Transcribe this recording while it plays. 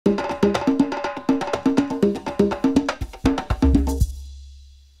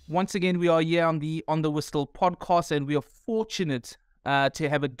Once again, we are here on the Whistle podcast, and we are fortunate to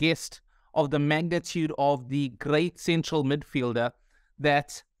have a guest of the magnitude of the great central midfielder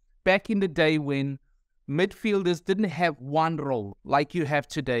that back in the day when midfielders didn't have one role like you have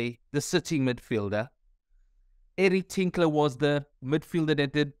today, the sitting midfielder, Eric Tinkler was the midfielder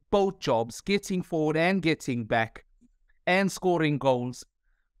that did both jobs, getting forward and getting back and scoring goals.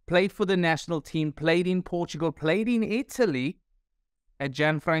 Played for the national team, played in Portugal, played in Italy at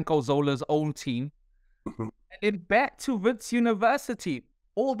Gianfranco Zola's old team, and then back to Wits University,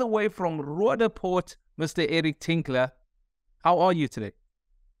 all the way from Roodepoort, Mr. Eric Tinkler. How are you today?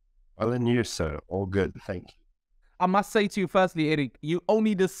 Well, and you, sir. All good, thank you. I must say to you firstly, Eric, you're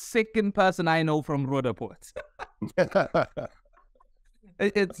only the second person I know from Roodepoort.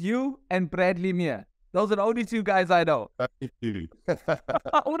 It's you and Bradley Meir. Those are the only two guys I know.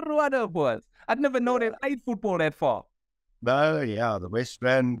 Roodepoort. I'd never known they played football that far. No, yeah, the West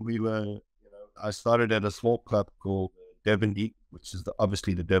Rand, I started at a small club called Devon Deep, which is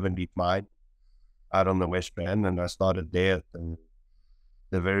obviously the Devon Deep mine out on the West Rand, and I started there at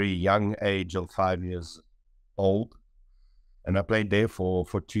the very young age of 5 years old, and I played there for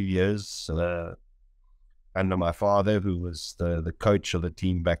 2 years under my father, who was the coach of the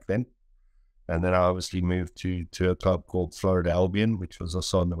team back then. And then I obviously moved to a club called Florida Albion, which was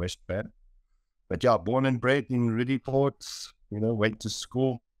also on the West Rand. But yeah, born and bred in Roodepoort, went to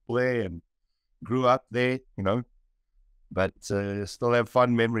school there and grew up there, but still have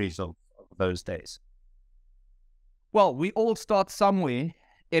fond memories of those days. Well, we all start somewhere,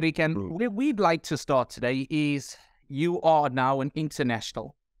 Eric, and where we'd like to start today is you are now an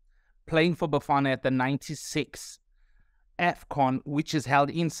international, playing for Bafana at the 96 AFCON, which is held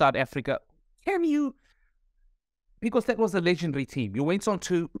in South Africa. Can you, because that was a legendary team, you went on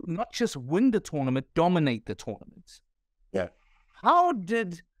to not just win the tournament, dominate the tournament. Yeah. How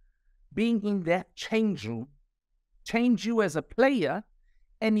did being in that change room change you as a player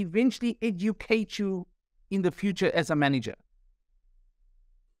and eventually educate you in the future as a manager?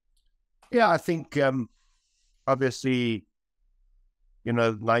 Yeah, I think obviously,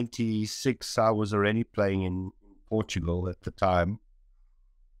 96, I was already playing in Portugal at the time.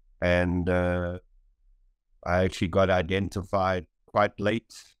 And I actually got identified quite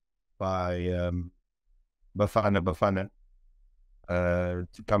late by Bafana Bafana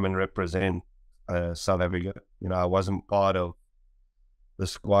to come and represent South Africa. I wasn't part of the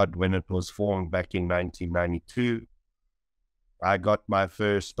squad when it was formed back in 1992. I got my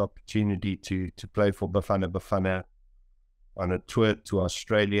first opportunity to play for Bafana Bafana on a tour to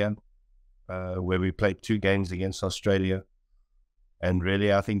Australia, where we played 2 games against Australia. And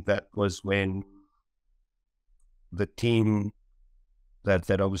really, I think that was when the team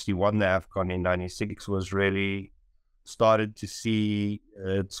that obviously won the AFCON in 96 was really started to see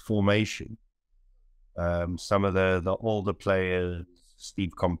its formation. Some of the older players,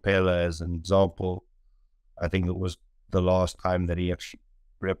 Steve Compella as an example, I think it was the last time that he actually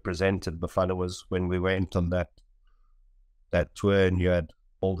represented Bafana was when we went on that tour, and you had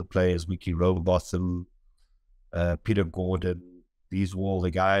all the players, Wiki Robotham, Peter Gordon. These were all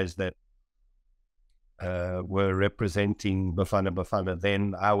the guys that were representing Bafana Bafana.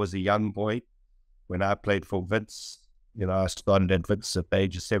 Then I was a young boy when I played for Wits. I started at Wits at the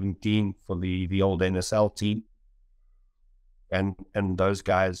age of 17 for the old NSL team. And those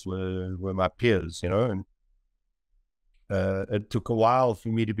guys were my peers, and it took a while for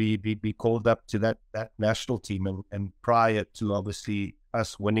me to be called up to that national team. And prior to obviously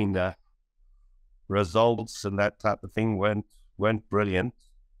us winning the results and that type of thing weren't brilliant.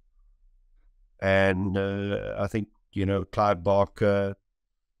 And I think, Clive Barker,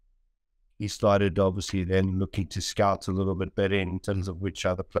 he started obviously then looking to scout a little bit better in terms of which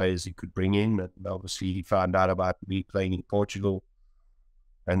other players he could bring in. And obviously he found out about me playing in Portugal,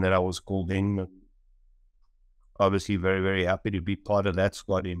 and then I was called in. And obviously very, very happy to be part of that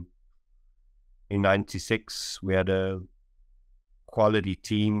squad in 96. We had a quality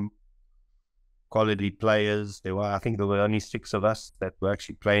team, quality players. I think there were only 6 of us that were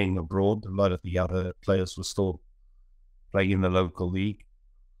actually playing abroad. A lot of the other players were still playing in the local league.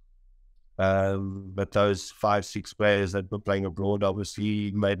 But those 5-6 players that were playing abroad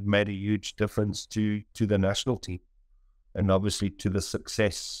obviously made a huge difference to the national team, and obviously to the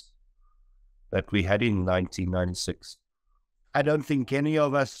success that we had in 1996. I don't think any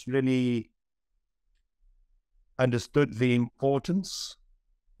of us really understood the importance,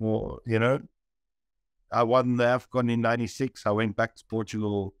 or, I won the AFCON in 96. I went back to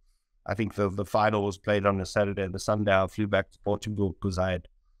Portugal. I think the final was played on a Saturday. The Sunday I flew back to Portugal because I had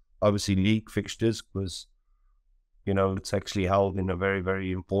obviously league fixtures, because, it's actually held in a very,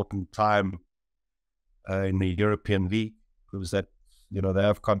 very important time in the European League. It was that, the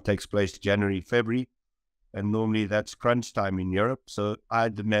AFCON takes place January, February, and normally that's crunch time in Europe. So I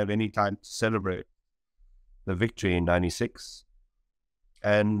didn't have any time to celebrate the victory in 96.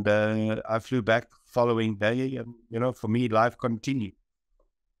 And I flew back following day, and, for me, life continued.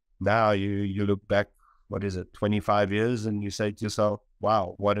 Now you look back, 25 years, and you say to yourself,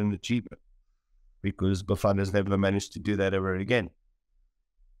 wow, what an achievement. Because Bafana's never managed to do that ever again.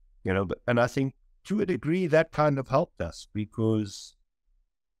 And I think to a degree that kind of helped us, because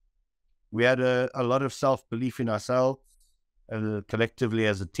we had a lot of self-belief in ourselves, collectively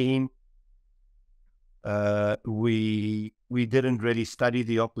as a team. We didn't really study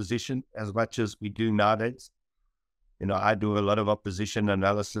the opposition as much as we do nowadays. I do a lot of opposition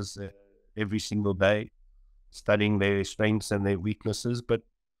analysis every single day, studying their strengths and their weaknesses, but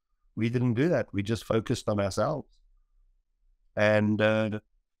we didn't do that. We just focused on ourselves. And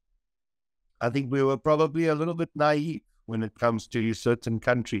I think we were probably a little bit naive when it comes to certain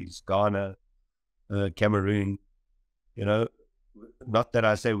countries, Ghana, Cameroon. Not that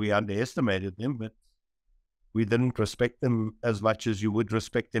I say we underestimated them, but we didn't respect them as much as you would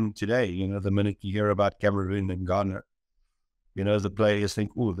respect them today. The minute you hear about Cameroon and Ghana, the players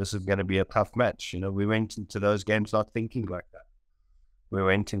think, oh, this is going to be a tough match. We went into those games not thinking like that. We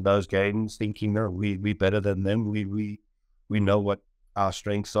went in those games thinking, no, we're better than them. We know what our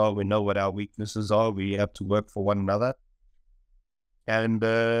strengths are. We know what our weaknesses are. We have to work for one another. And,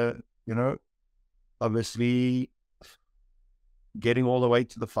 obviously getting all the way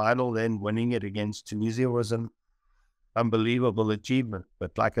to the final, then winning it against Tunisia was an unbelievable achievement.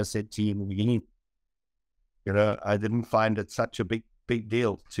 But like I said to you in the beginning, I didn't find it such a big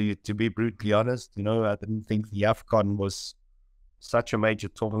deal, to be brutally honest. I didn't think the AFCON was such a major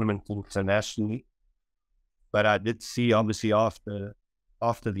tournament internationally. But I did see, obviously, after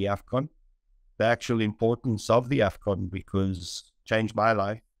the AFCON, the actual importance of the AFCON, because it changed my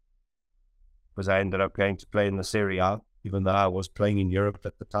life, because I ended up going to play in the Serie A, even though I was playing in Europe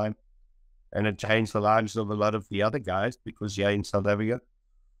at the time. And it changed the lives of a lot of the other guys, because in South Africa,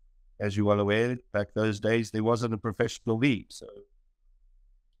 as you're well aware, back those days, there wasn't a professional league. So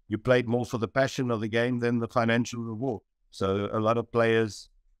you played more for the passion of the game than the financial reward. So a lot of players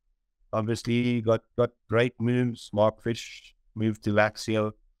obviously got great moves. Mark Fish moved to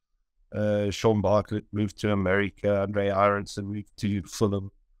Lazio. Sean Bartlett moved to America. Andre Aronson moved to Fulham.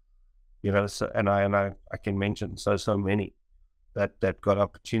 So, and I can mention so many that got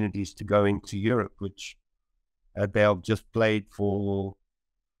opportunities to go into Europe, which they've just played for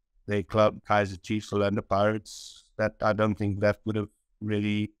their club, Kaiser Chiefs, Orlando Pirates. That I don't think that would have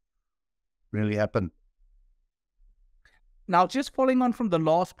really happened. Now, just following on from the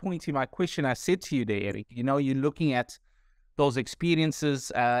last point in my question, I said to you there, Eric, you're looking at those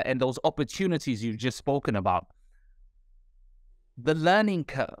experiences and those opportunities you've just spoken about. The learning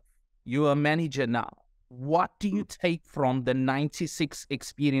curve, you're a manager now. What do you take from the 96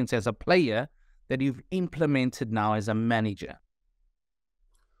 experience as a player that you've implemented now as a manager?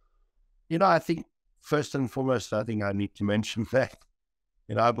 I think first and foremost, I think I need to mention that,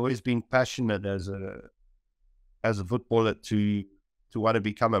 I've always been passionate as a footballer to want to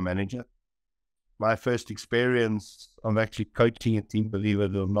become a manager. My first experience of actually coaching a team, believe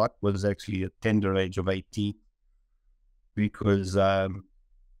it or not, was actually at tender age of 18, because I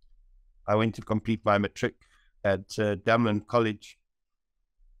went to complete my matric at Dublin College,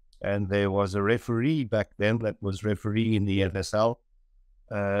 and there was a referee back then that was refereeing the NSL,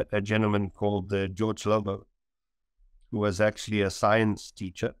 a gentleman called George Lobo, who was actually a science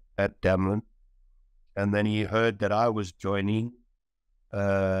teacher at Dublin. And then he heard that I was joining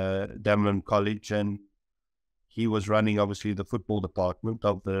Dublin College, and he was running, obviously, the football department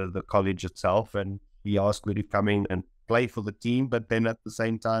of the college itself. And he asked me to come in and play for the team, but then at the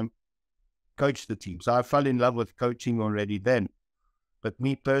same time, coach the team. So I fell in love with coaching already then. But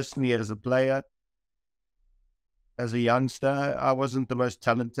me personally, as a player, as a youngster, I wasn't the most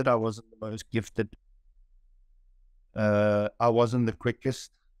talented. I wasn't the most gifted. I wasn't the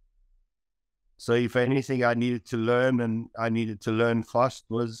quickest. So if anything I needed to learn, and I needed to learn fast,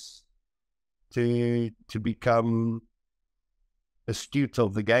 was to become astute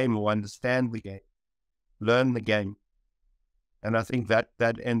of the game, or understand the game, learn the game. And I think that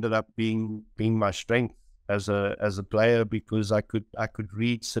ended up being my strength as a player, because I could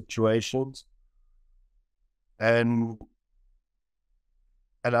read situations, and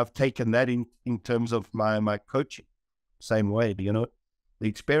I've taken that in terms of my coaching, same way, the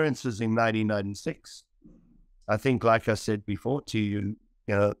experiences in 1996. I think, like I said before to you,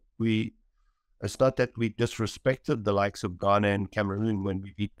 we It's not that we disrespected the likes of Ghana and Cameroon when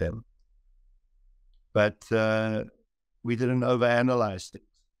we beat them, but we didn't overanalyze things.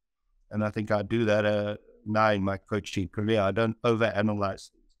 And I think I do that now in my coaching career. I don't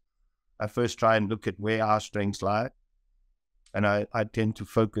overanalyze things. I first try and look at where our strengths lie, and I tend to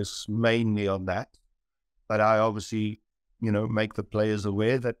focus mainly on that. But I obviously, make the players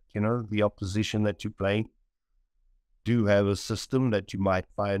aware that, the opposition that you're playing do have a system that you might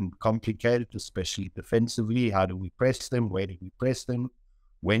find complicated, especially defensively. How do we press them? Where do we press them?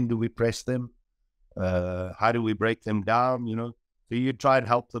 When do we press them? How do we break them down? So you try and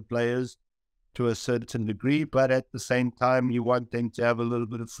help the players to a certain degree, but at the same time, you want them to have a little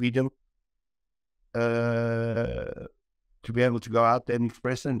bit of freedom to be able to go out there and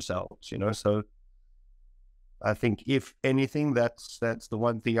express themselves, So I think, if anything, that's the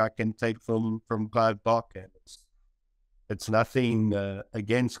one thing I can take from Clive Barker. It's nothing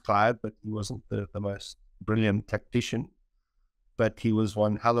against Clive, but he wasn't the most brilliant tactician, but he was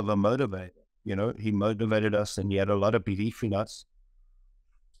one hell of a motivator. He motivated us, and he had a lot of belief in us.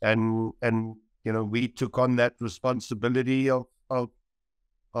 And we took on that responsibility of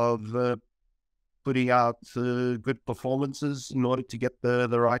putting out good performances in order to get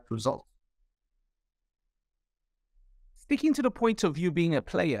the right result. Sticking to the point of you being a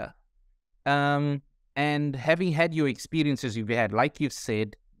player, and having had your experiences you've had, like you've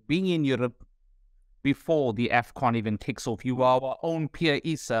said, being in Europe before the AFCON even kicks off, you were our own Pierre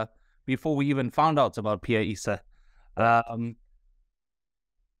Issa before we even found out about Pierre Issa.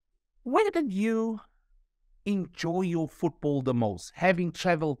 Where did you enjoy your football the most, having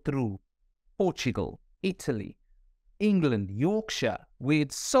traveled through Portugal, Italy, England, Yorkshire, where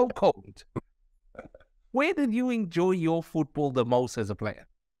it's so cold? Where did you enjoy your football the most as a player?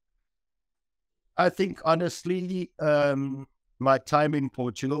 I think, honestly, my time in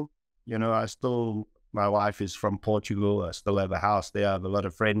Portugal, my wife is from Portugal. I still have a house there. I have a lot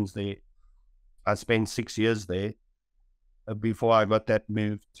of friends there. I spent 6 years there before I got that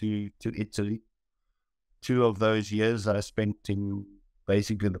move to Italy. 2 of those years I spent in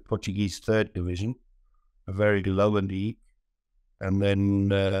basically the Portuguese third division, a very lower league, and then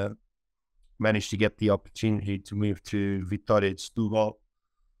managed to get the opportunity to move to Vitória de Setúbal,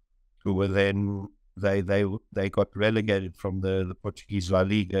 who were then, they got relegated from the Portuguese La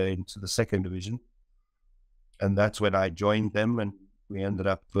Liga into the second division. And that's when I joined them, and we ended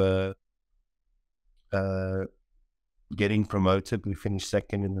up getting promoted. We finished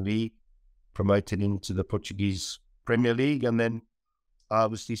second in the league, promoted into the Portuguese Premier League, and then I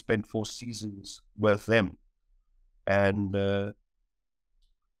obviously spent 4 seasons with them. And I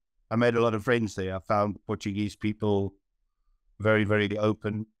made a lot of friends there. I found Portuguese people very, very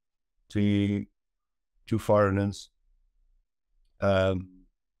open to foreigners. The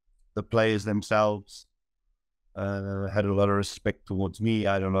players themselves had a lot of respect towards me.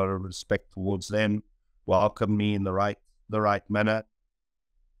 I had a lot of respect towards them. Welcomed me in the right manner.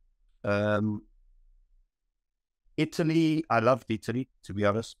 Italy, I loved Italy, to be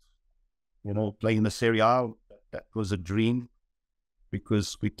honest. Playing the Serie A, that was a dream,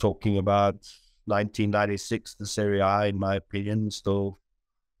 because we're talking about 1996. The Serie A, in my opinion, still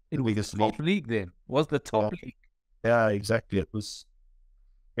the biggest league then. Was the top league. Yeah, exactly. It was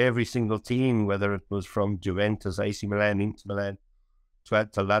every single team, whether it was from Juventus, AC Milan, Inter Milan, to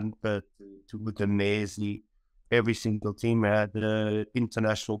Atalanta, to Udinese, every single team had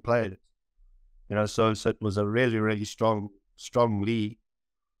international players. So it was a really, really strong league.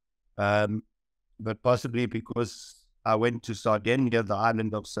 But possibly because I went to Sardinia, the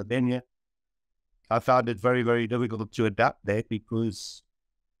island of Sardinia, I found it very, very difficult to adapt there, because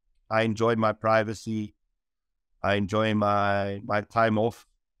I enjoy my privacy. I enjoy my time off,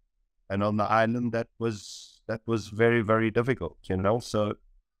 and on the island, that was very, very difficult. So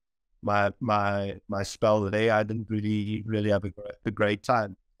my spell there, I didn't really have a great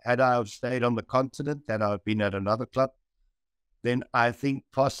time. Had I stayed on the continent, had I been at another club, then I think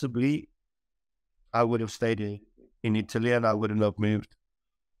possibly I would have stayed in Italy, and I wouldn't have moved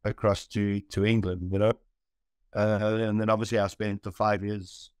across to England. And then obviously I spent the 5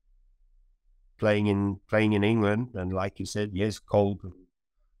 years playing in England, and like you said, yes, cold, and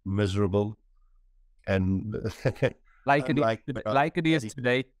miserable, and like it is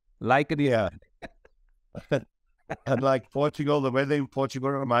today. Yeah. And like Portugal, the weather in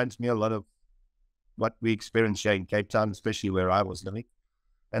Portugal reminds me a lot of what we experienced here in Cape Town, especially where I was living.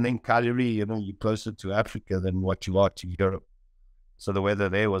 And then Cagliari, you're closer to Africa than what you are to Europe. So the weather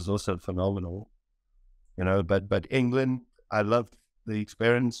there was also phenomenal. But England, I loved the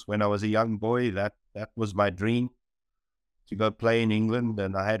experience when I was a young boy. That was my dream, to go play in England.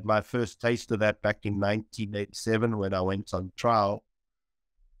 And I had my first taste of that back in 1987 when I went on trial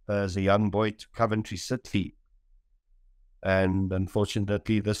as a young boy to Coventry City. And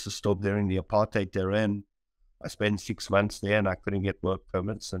unfortunately, this is still during the apartheid era. And I spent 6 months there and I couldn't get work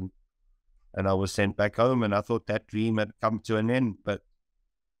permits. And I was sent back home, and I thought that dream had come to an end. But,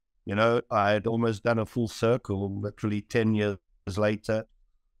 you know, I had almost done a full circle. Literally 10 years later,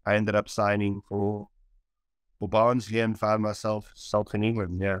 I ended up signing for Barnsley and found myself in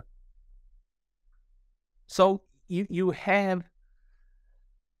England, yeah. So you have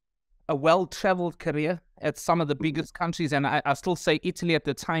a well-traveled career at some of the biggest countries, and I still say Italy at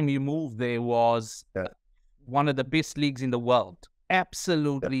the time you moved there was one of the best leagues in the world.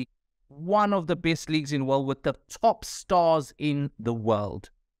 Absolutely one of the best leagues in the world with the top stars in the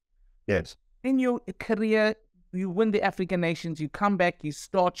world. Yes. In your career, you win the African Nations, you come back, you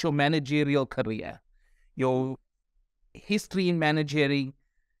start your managerial career. Your history in managering,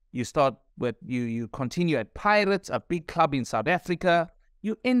 you start with, you continue at Pirates, a big club in South Africa.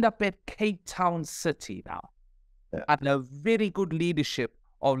 You end up at Cape Town City now. Under very good leadership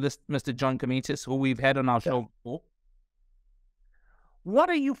of Mr. John Comitis, who we've had on our show before. What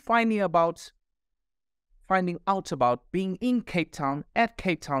are you finding out about being in Cape Town, at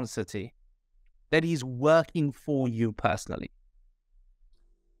Cape Town City, that is working for you personally?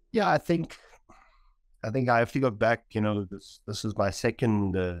 Yeah, I think I have to go back. You know, this is my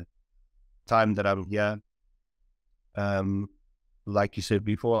second time that I'm here. Like you said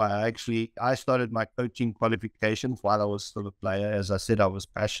before, I started my coaching qualifications while I was still a player. As I said, I was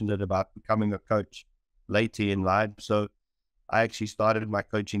passionate about becoming a coach later in life. So I actually started my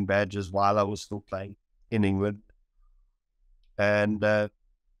coaching badges while I was still playing in England. And at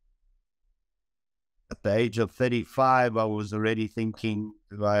the age of 35, I was already thinking,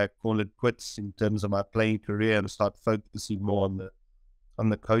 do I call it quits in terms of my playing career and start focusing more on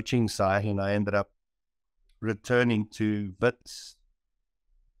the coaching side? And I ended up returning to Wits,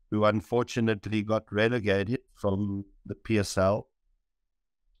 who unfortunately got relegated from the PSL.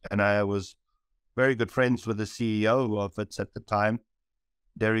 And I was very good friends with the CEO of Wits at the time,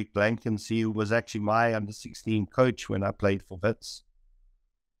 Derek Blankensee, who was actually my under-16 coach when I played for Wits.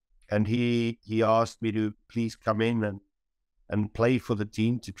 And he asked me to please come in and play for the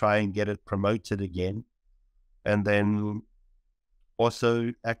team to try and get it promoted again. And then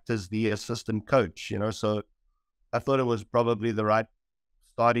also act as the assistant coach, you know. So I thought it was probably the right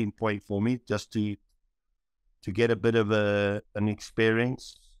starting point for me, just to get a bit of an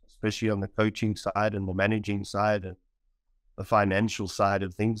experience, especially on the coaching side and the managing side and the financial side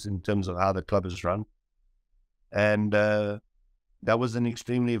of things in terms of how the club is run. And that was an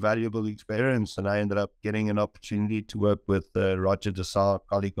extremely valuable experience. And I ended up getting an opportunity to work with Roger Desar, a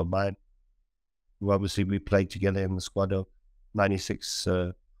colleague of mine, who obviously we played together in the squad of 96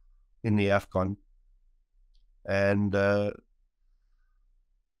 in the AFCON. And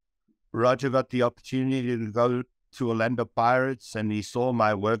Roger got the opportunity to go to Orlando Pirates, and he saw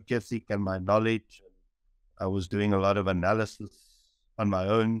my work ethic and my knowledge. I was doing a lot of analysis on my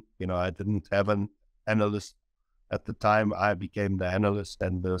own. You know, I didn't have an analyst at the time. I became the analyst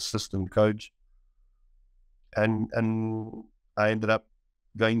and the assistant coach. And I ended up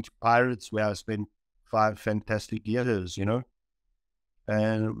going to Pirates, where I spent 5 fantastic years, you know.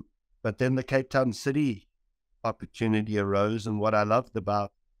 But then the Cape Town City opportunity arose, and what I loved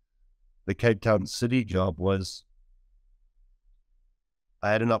about the Cape Town City job was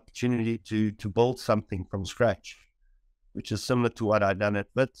I had an opportunity to build something from scratch, which is similar to what I'd done at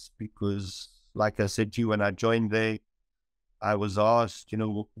Wits, because like I said to you, when I joined there, I was asked, you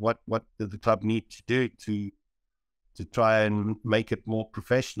know, what did the club need to do to try and make it more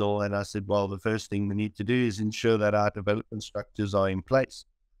professional? And I said, well, the first thing we need to do is ensure that our development structures are in place,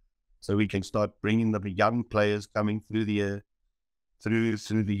 so we can start bringing the young players coming through the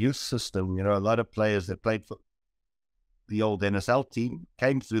youth system. You know, a lot of players that played for the old NSL team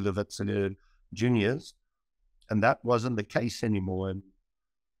came through the Wits juniors, and that wasn't the case anymore. And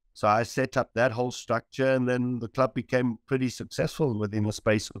so I set up that whole structure, and then the club became pretty successful within the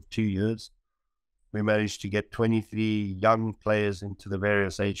space of 2 years. We managed to get 23 young players into the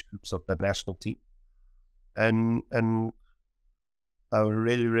various age groups of the national team. And I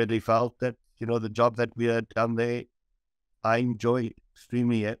really, really felt that, you know, the job that we had done there, I enjoyed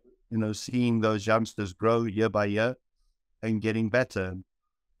extremely, you know, seeing those youngsters grow year by year and getting better.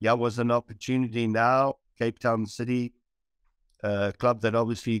 Yeah, was an opportunity now. Cape Town City, a club that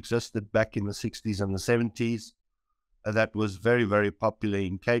obviously existed back in the 60s and the 70s, that was very, very popular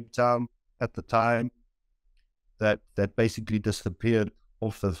in Cape Town at the time, that basically disappeared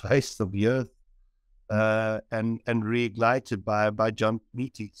off the face of the earth. and reignited by John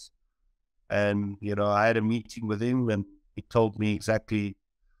Meaties. And, you know, I had a meeting with him and he told me exactly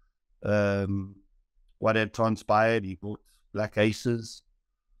what had transpired. He bought Black Aces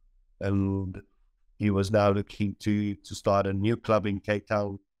and he was now looking to start a new club in Cape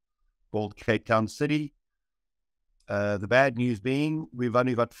Town called Cape Town City. The bad news being we've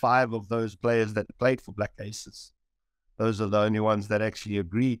only got 5 of those players that played for Black Aces. Those are the only ones that actually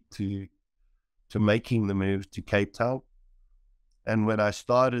agreed to making the move to Cape Town. And when I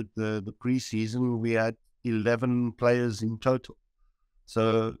started the preseason, we had 11 players in total.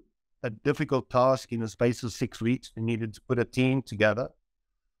 So a difficult task in a space of 6 weeks. We needed to put a team together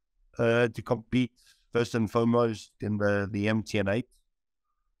to compete first and foremost in the MTN 8,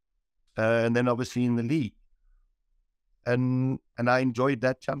 and then obviously in the league. And I enjoyed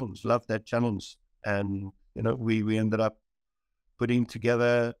that challenge, loved that challenge. And, you know, we ended up putting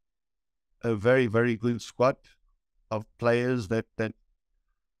together a very, very good squad of players that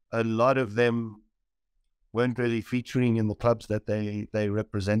a lot of them weren't really featuring in the clubs that they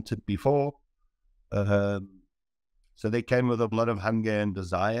represented before. So they came with a lot of hunger and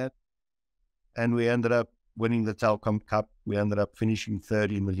desire. And we ended up winning the Telkom Cup. We ended up finishing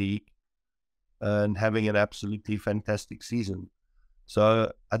 3rd in the league and having an absolutely fantastic season.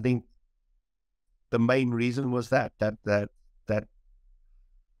 So I think the main reason was that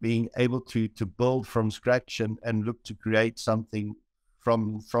being able to build from scratch and look to create something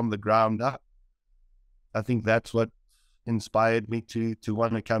from the ground up. I think that's what inspired me to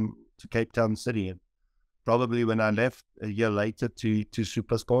want to come to Cape Town City. And probably when I left a year later to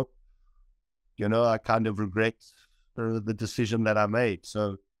SuperSport, you know, I kind of regret the decision that I made.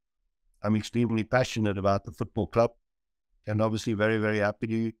 So I'm extremely passionate about the football club and obviously very, very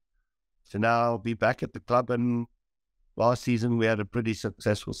happy to now be back at the club. And last season, we had a pretty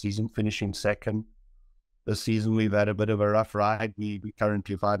successful season, finishing 2nd. This season, we've had a bit of a rough ride. We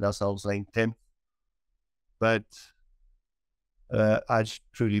currently find ourselves laying 10th. But I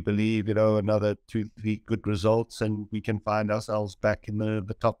truly believe, you know, another 2-3 good results and we can find ourselves back in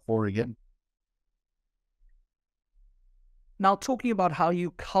the top 4 again. Now, talking about how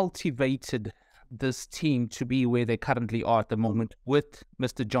you cultivated this team to be where they currently are at the moment with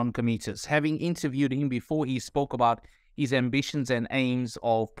Mr. John Comitas. Having interviewed him before, he spoke about his ambitions and aims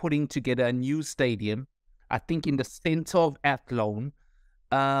of putting together a new stadium, I think in the center of Athlone.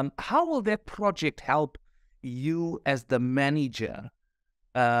 How will that project help you as the manager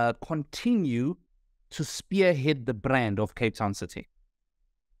continue to spearhead the brand of Cape Town City?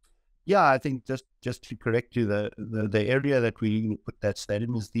 Yeah, I think just to correct you, the area that we put that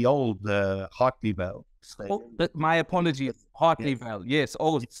stadium is the old Hartley Vale Stadium. Oh, my apologies, Hartley Vale. Yes.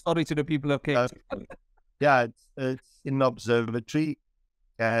 Oh, sorry to the people of Cape Town. Yeah, it's in the observatory,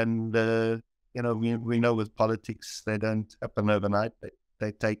 and you know, we know with politics they don't happen overnight.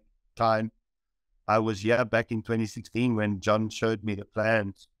 They take time. I was here back in 2016 when John showed me the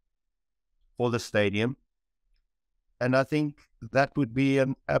plans for the stadium. And I think that would be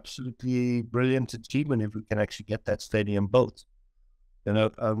an absolutely brilliant achievement if we can actually get that stadium built. You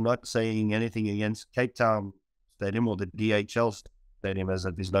know, I'm not saying anything against Cape Town Stadium or the DHL Stadium as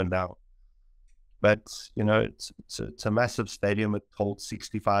it is known now. But, you know, it's a massive stadium. It holds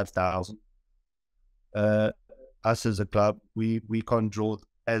 65,000. Us as a club, we can't draw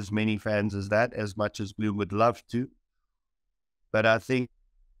as many fans as that, as much as we would love to. But I think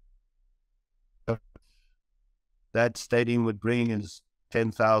that stadium would bring is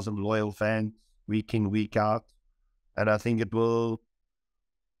 10,000 loyal fans week in, week out. And I think it will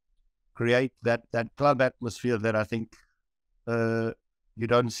create that club atmosphere that I think you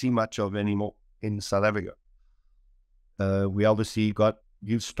don't see much of anymore in South Africa. We obviously got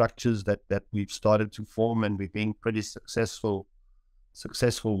youth structures that we've started to form and we've been pretty successful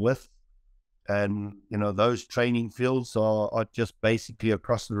with. And, you know, those training fields are just basically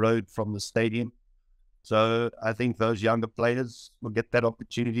across the road from the stadium. So I think those younger players will get that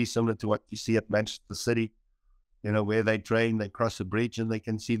opportunity similar to what you see at Manchester City, you know, where they train, they cross a bridge and they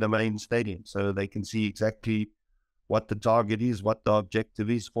can see the main stadium. So they can see exactly what the target is, what the objective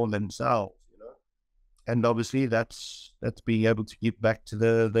is for themselves, you know. And obviously that's being able to give back to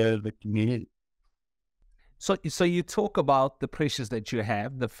the community. So you talk about the pressures that you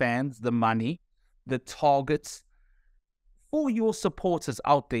have, the fans, the money, the targets. For your supporters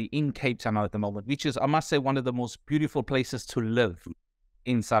out there in Cape Town at the moment, which is, I must say, one of the most beautiful places to live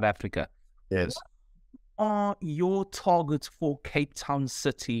in South Africa. Yes. What are your targets for Cape Town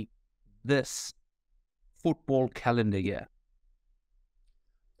City this football calendar year?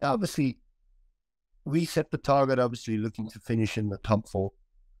 Obviously, we set the target, obviously, looking to finish in the top 4.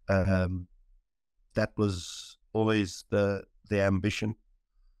 that was always the ambition,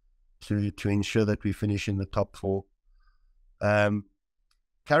 to ensure that we finish in the top four.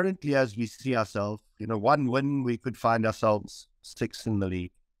 Currently, as we see ourselves, one win, we could find ourselves sixth in the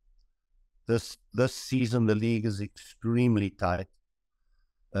league. This season, the league is extremely tight.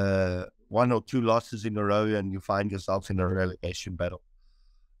 One or two losses in a row, and you find yourself in a relegation battle.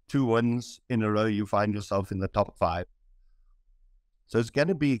 2 wins in a row, you find yourself in the top 5. So it's going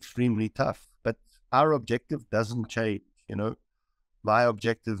to be extremely tough. But our objective doesn't change. My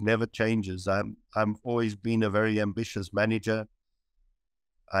objective never changes. I'm always been a very ambitious manager.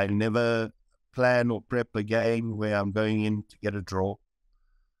 I never plan or prep a game where I'm going in to get a draw.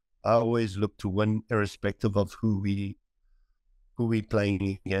 I always look to win, irrespective of who we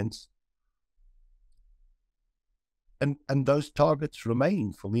playing against. And those targets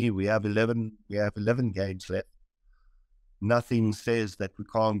remain for me. We have 11 games left. Nothing says that we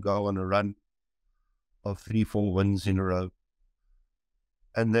can't go on a run of 3-4 wins in a row.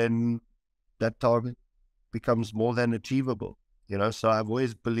 And then that target becomes more than achievable. So I've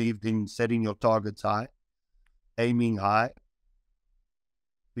always believed in setting your targets high, aiming high,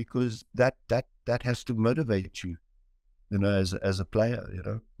 because that has to motivate you, as a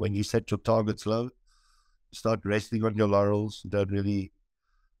player. When you set your targets low, start resting on your laurels, don't really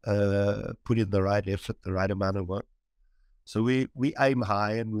put in the right effort, the right amount of work. So we aim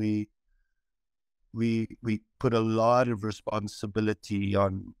high, and we put a lot of responsibility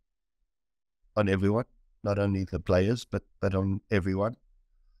on everyone, not only the players, but on everyone.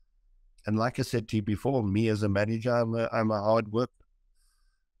 And like I said to you before, me as a manager, I'm a hard worker.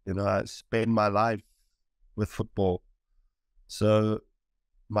 I spend my life with football. So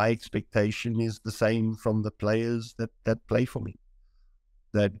my expectation is the same from the players that play for me,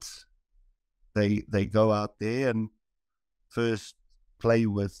 that they go out there and first play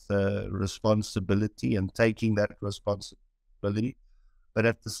with responsibility and taking that responsibility, but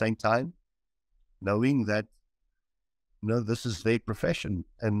at the same time knowing that this is their profession,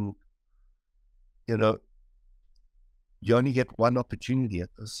 and you only get one opportunity at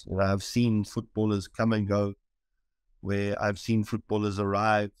this. I've seen footballers come and go, where I've seen footballers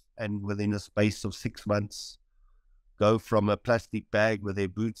arrive and within a space of 6 months go from a plastic bag with their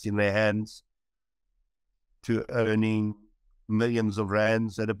boots in their hands to earning millions of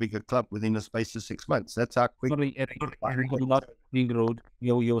rands at a bigger club within a space of 6 months. That's how quick. Sorry, Eric, you're not being rude.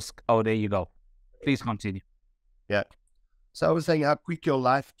 Oh, there you go. Please continue. Yeah. So I was saying how quick your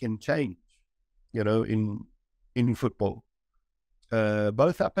life can change, in football,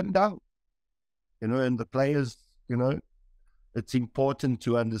 both up and down, and the players, it's important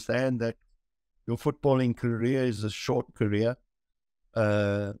to understand that your footballing career is a short career.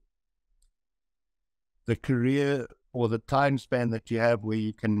 The career or the time span that you have where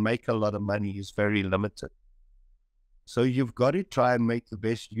you can make a lot of money is very limited. So you've got to try and make the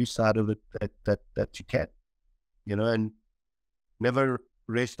best use out of it that you can, and never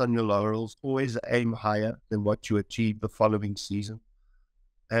rest on your laurels. Always aim higher than what you achieve the following season.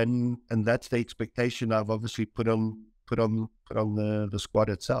 And that's the expectation I've obviously put on the squad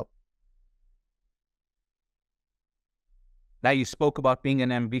itself. Now, you spoke about being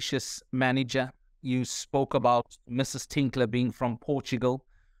an ambitious manager. You spoke about Mrs. Tinkler being from Portugal.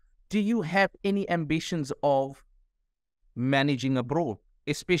 Do you have any ambitions of managing abroad,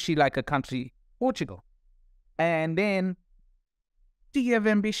 especially like a country, Portugal? And then, do you have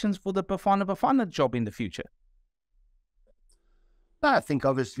ambitions for the Bafana Bafana job in the future? I think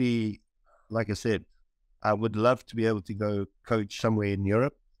obviously, like I said, I would love to be able to go coach somewhere in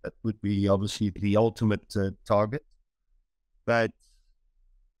Europe. That would be obviously the ultimate target. But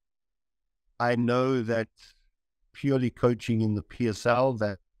I know that purely coaching in the PSL,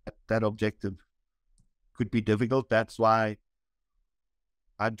 that objective could be difficult. That's why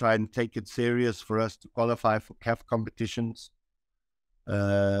I try and take it serious for us to qualify for CAF competitions,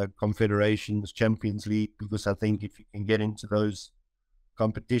 Confederations, Champions League, because I think if you can get into those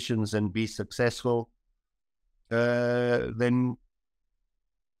competitions and be successful, then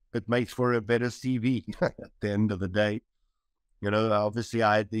it makes for a better CV at the end of the day. Obviously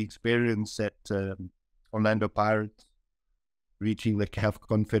I had the experience at Orlando Pirates, reaching the CAF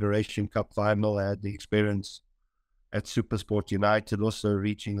Confederation Cup final. I had the experience at Supersport United, also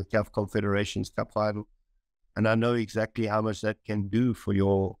reaching the CAF Confederations Cup final. And I know exactly how much that can do for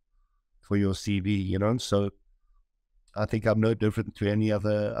your CV, So I think I'm no different to any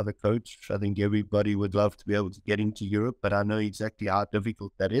other coach. I think everybody would love to be able to get into Europe, but I know exactly how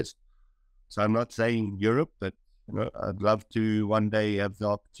difficult that is. So I'm not saying Europe, but I'd love to one day have the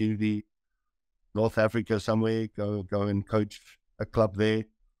opportunity, North Africa somewhere, go and coach a club there.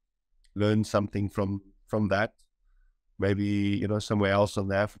 learn something from that. Maybe, you know, somewhere else on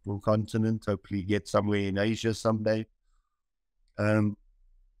the African continent, hopefully get somewhere in Asia someday.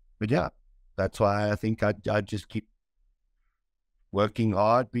 But yeah, that's why I think I just keep working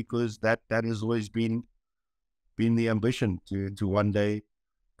hard, because that has always been the ambition to one day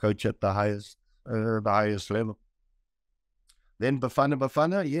coach at the highest level. Then Bafana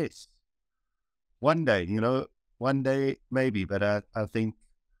Bafana, yes, one day, you know, one day maybe, but I think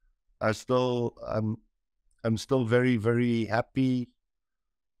I'm still very, very happy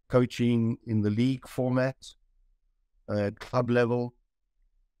coaching in the league format at club level.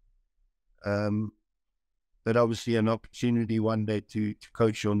 But obviously an opportunity one day to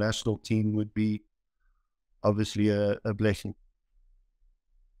coach your national team would be obviously a blessing.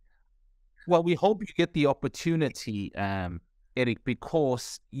 Well, we hope you get the opportunity, Eric,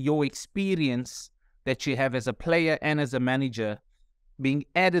 because your experience that you have as a player and as a manager being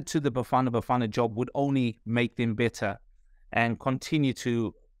added to the Bafana Bafana job would only make them better and continue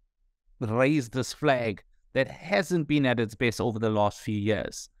to raise this flag that hasn't been at its best over the last few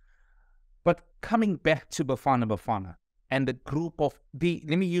years. But coming back to Bafana Bafana and the group of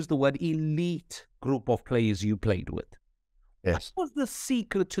let me use the word elite group of players you played with. Yes. What was the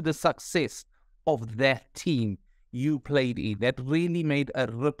secret to the success of that team you played in that really made a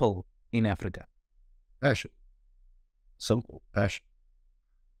ripple in Africa? Passion. Simple passion.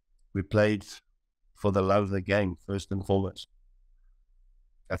 We played for the love of the game, first and foremost.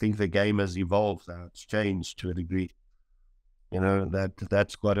 I think the game has evolved now. It's changed to a degree. You know,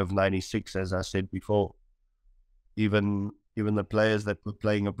 that squad of 96, as I said before, even the players that were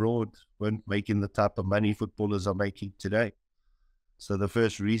playing abroad weren't making the type of money footballers are making today. So the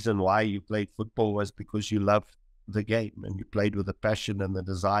first reason why you played football was because you loved the game and you played with the passion and the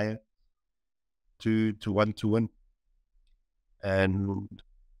desire to want to win. And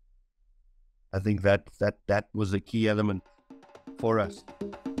I think that was a key element for us,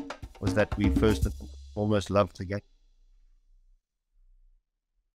 was that we first and foremost loved the game.